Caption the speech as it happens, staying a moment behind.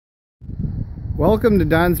Welcome to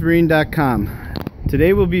donsmarine.com.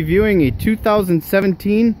 Today we'll be viewing a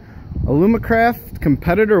 2017 Alumacraft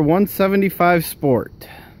Competitor 175 Sport.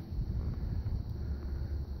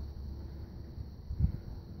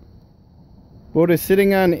 Boat is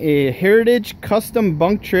sitting on a Heritage custom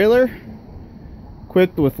bunk trailer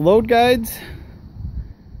equipped with load guides,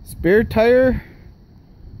 spare tire,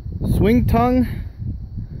 swing tongue,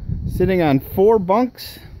 sitting on 4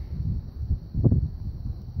 bunks.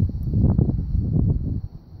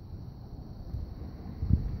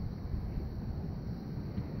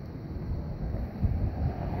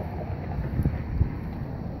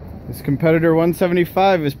 This Competitor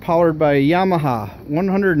 175 is powered by a Yamaha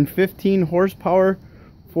 115 horsepower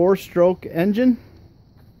 4-stroke engine.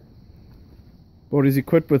 Boat is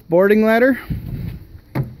equipped with boarding ladder,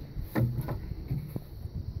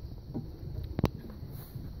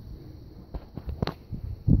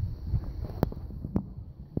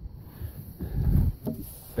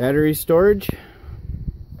 battery storage,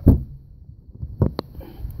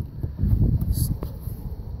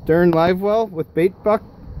 stern live well with bait buck.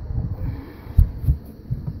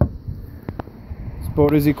 This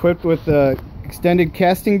boat is equipped with a extended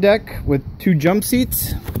casting deck with 2 jump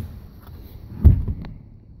seats.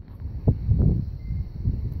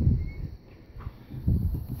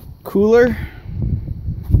 Cooler.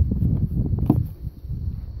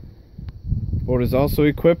 Boat is also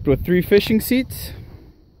equipped with 3 fishing seats.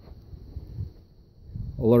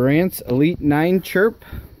 A Lowrance Elite 9 chirp,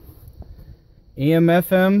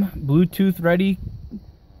 AM/FM Bluetooth ready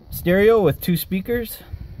stereo with 2 speakers,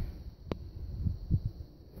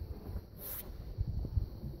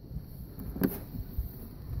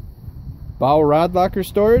 bow rod locker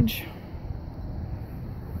storage,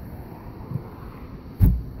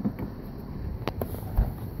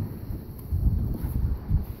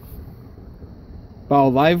 bow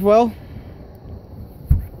live well,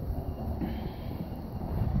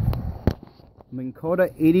 Minn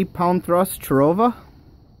Kota 80-pound thrust Trova,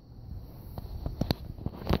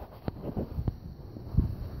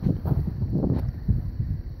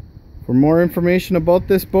 For more information about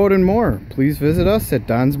this boat and more, please visit us at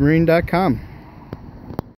donsmarine.com.